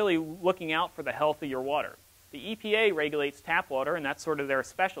 Who's really looking out for the health of your water? The EPA regulates tap water, and that's sort of their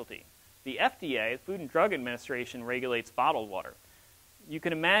specialty. The FDA, Food and Drug Administration, regulates bottled water. You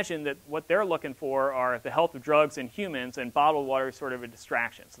can imagine that what they're looking for are the health of drugs in humans, and bottled water is sort of a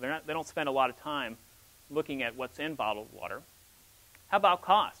distraction. So they don't spend a lot of time looking at what's in bottled water. How about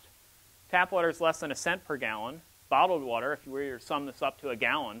cost? Tap water is less than a cent per gallon. Bottled water, if you were to sum this up to a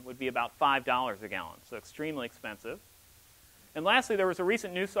gallon, would be about $5 a gallon, so extremely expensive. And lastly, there was a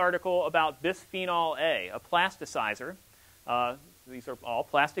recent news article about bisphenol A, a plasticizer. These are all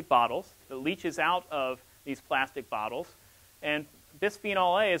plastic bottles that leaches out of these plastic bottles. And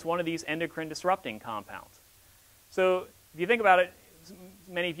bisphenol A is one of these endocrine disrupting compounds. So if you think about it,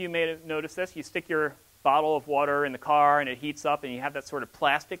 many of you may have noticed this. You stick your bottle of water in the car and it heats up and you have that sort of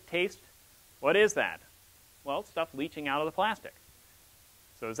plastic taste. What is that? Well, it's stuff leaching out of the plastic.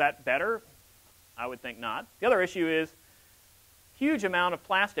 So is that better? I would think not. The other issue is huge amount of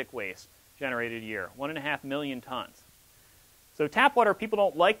plastic waste generated a year, 1.5 million tons. So tap water, people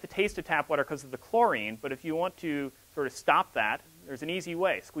don't like the taste of tap water because of the chlorine, but if you want to sort of stop that, there's an easy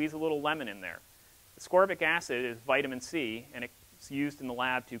way. Squeeze a little lemon in there. Ascorbic acid is vitamin C, and it's used in the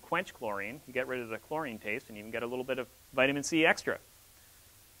lab to quench chlorine. You get rid of the chlorine taste, and you can get a little bit of vitamin C extra.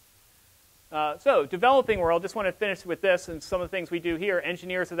 So developing world, just want to finish with this and some of the things we do here.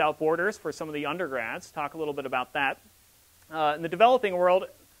 Engineers Without Borders for some of the undergrads. Talk a little bit about that. In the developing world,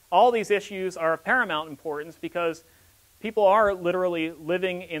 all these issues are of paramount importance because people are literally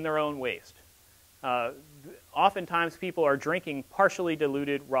living in their own waste. Oftentimes people are drinking partially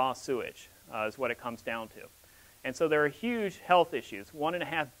diluted raw sewage, is what it comes down to. And so there are huge health issues.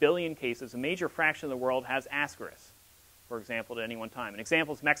 1.5 billion cases, a major fraction of the world has ascaris, for example, at any one time. An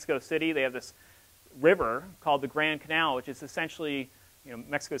example is Mexico City. They have this river called the Grand Canal, which is essentially,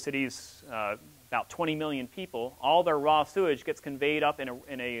 Mexico City's about 20 million people. All their raw sewage gets conveyed up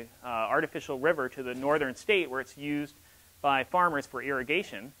in a artificial river to the northern state where it's used by farmers for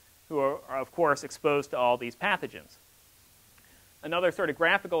irrigation, who are, of course, exposed to all these pathogens. Another sort of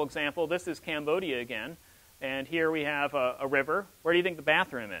graphical example, this is Cambodia again, and here we have a river. Where do you think the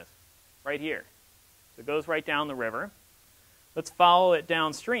bathroom is? Right here. So it goes right down the river. Let's follow it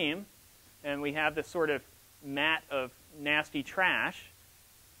downstream, and we have this sort of mat of nasty trash.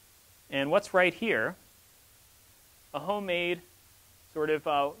 And what's right here? A homemade sort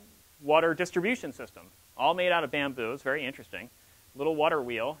of water distribution system, all made out of bamboo. It's very interesting. Little water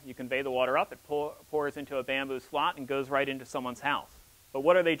wheel. You convey the water up. It pours into a bamboo slot and goes right into someone's house. But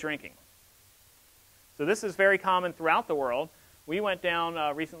what are they drinking? So this is very common throughout the world. We went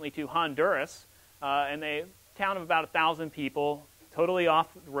down recently to Honduras, and a town of about 1,000 people, totally off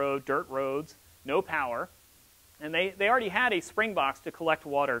the road, dirt roads, no power. And they already had a spring box to collect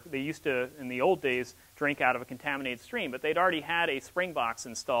water. They used to, in the old days, drink out of a contaminated stream, but they'd already had a spring box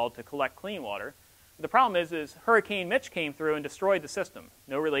installed to collect clean water. The problem is Hurricane Mitch came through and destroyed the system.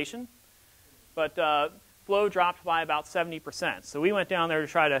 No relation, but flow dropped by about 70%. So we went down there to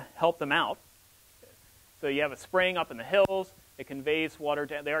try to help them out. So you have a spring up in the hills. It conveys water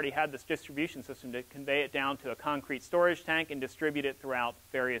down. They already had this distribution system to convey it down to a concrete storage tank and distribute it throughout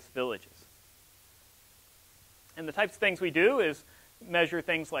various villages. And the types of things we do is measure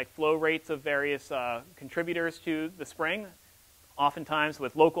things like flow rates of various contributors to the spring, oftentimes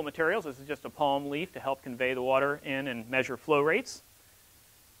with local materials. This is just a palm leaf to help convey the water in and measure flow rates.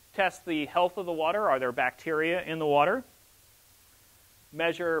 Test the health of the water. Are there bacteria in the water?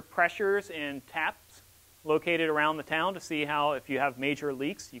 Measure pressures in taps located around the town to see how, if you have major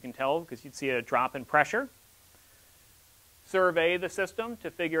leaks, you can tell because you'd see a drop in pressure. Survey the system to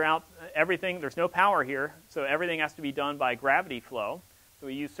figure out everything. There's no power here, so everything has to be done by gravity flow. So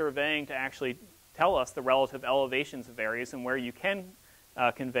we use surveying to actually tell us the relative elevations of areas and where you can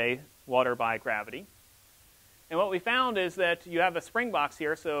convey water by gravity. And what we found is that you have a spring box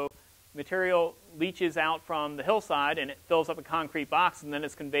here, so material leaches out from the hillside and it fills up a concrete box and then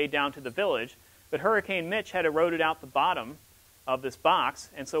it's conveyed down to the village. But Hurricane Mitch had eroded out the bottom of this box,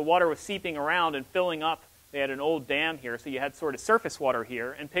 and so water was seeping around and filling up. They had an old dam here, so you had sort of surface water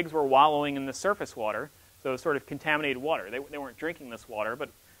here, and pigs were wallowing in the surface water, so it was sort of contaminated water. They weren't drinking this water, but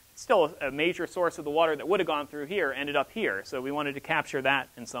still a major source of the water that would have gone through here ended up here, so we wanted to capture that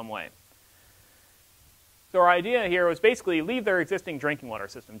in some way. So our idea here was basically leave their existing drinking water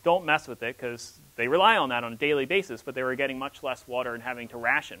system. Don't mess with it, because they rely on that on a daily basis, but they were getting much less water and having to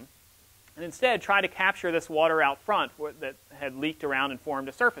ration. And instead, try to capture this water out front that had leaked around and formed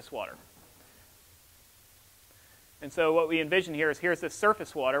a surface water. And so what we envision here is here's this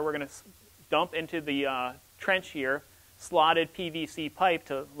surface water. We're going to dump into the trench here, slotted PVC pipe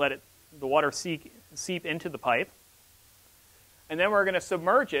to let the water seep into the pipe. And then we're going to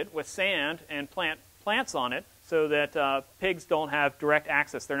submerge it with sand and plant plants on it so that pigs don't have direct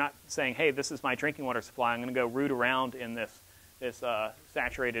access. They're not saying, hey, this is my drinking water supply. I'm going to go root around in this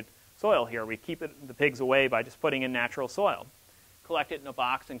saturated soil here. We keep the pigs away by just putting in natural soil. Collect it in a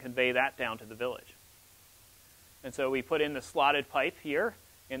box and convey that down to the village. And so we put in the slotted pipe here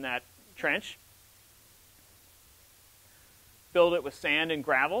in that trench, filled it with sand and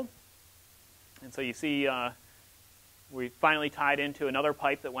gravel. And so you see we finally tied into another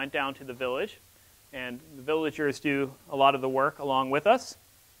pipe that went down to the village. And the villagers do a lot of the work along with us.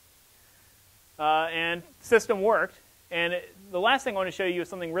 And the system worked. And the last thing I want to show you is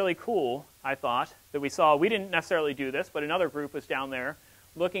something really cool, I thought, that we saw. We didn't necessarily do this, but another group was down there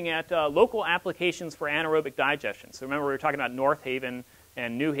looking at local applications for anaerobic digestion. So remember, we were talking about North Haven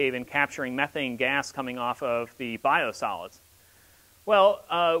and New Haven capturing methane gas coming off of the biosolids. Well,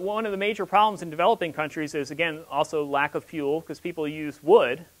 one of the major problems in developing countries is, again, also lack of fuel, because people use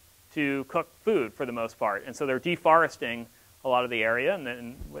wood to cook food for the most part. And so they're deforesting a lot of the area, and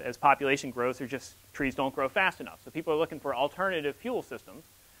then as population grows, trees don't grow fast enough. So people are looking for alternative fuel systems.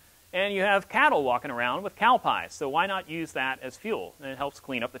 And you have cattle walking around with cow pies, so why not use that as fuel? And it helps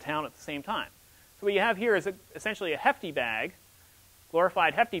clean up the town at the same time. So what you have here is essentially a hefty bag,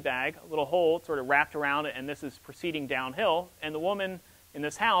 glorified hefty bag, a little hole sort of wrapped around it, and this is proceeding downhill. And the woman in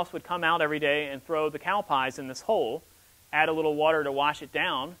this house would come out every day and throw the cow pies in this hole, add a little water to wash it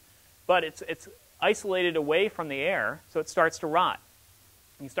down, but it's isolated away from the air, so it starts to rot.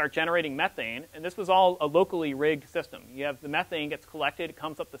 You start generating methane, and this was all a locally rigged system. You have the methane gets collected, it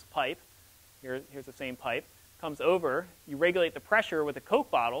comes up this pipe. Here's the same pipe. Comes over, you regulate the pressure with a Coke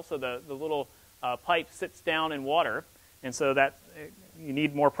bottle, so the little pipe sits down in water, and so that you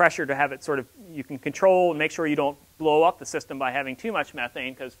need more pressure to have it sort of, you can control and make sure you don't blow up the system by having too much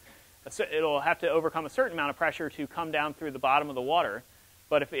methane, because it'll have to overcome a certain amount of pressure to come down through the bottom of the water.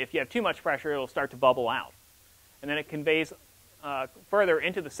 But if you have too much pressure, it'll start to bubble out. And then it conveys further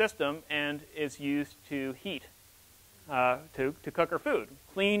into the system and is used to heat, to cook her food.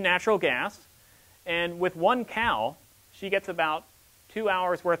 Clean natural gas. And with one cow, she gets about 2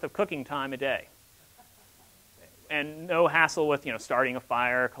 hours worth of cooking time a day. And no hassle with starting a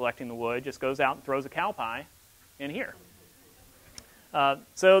fire, collecting the wood. Just goes out and throws a cow pie in here.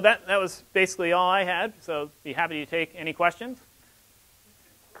 So that was basically all I had. So be happy to take any questions.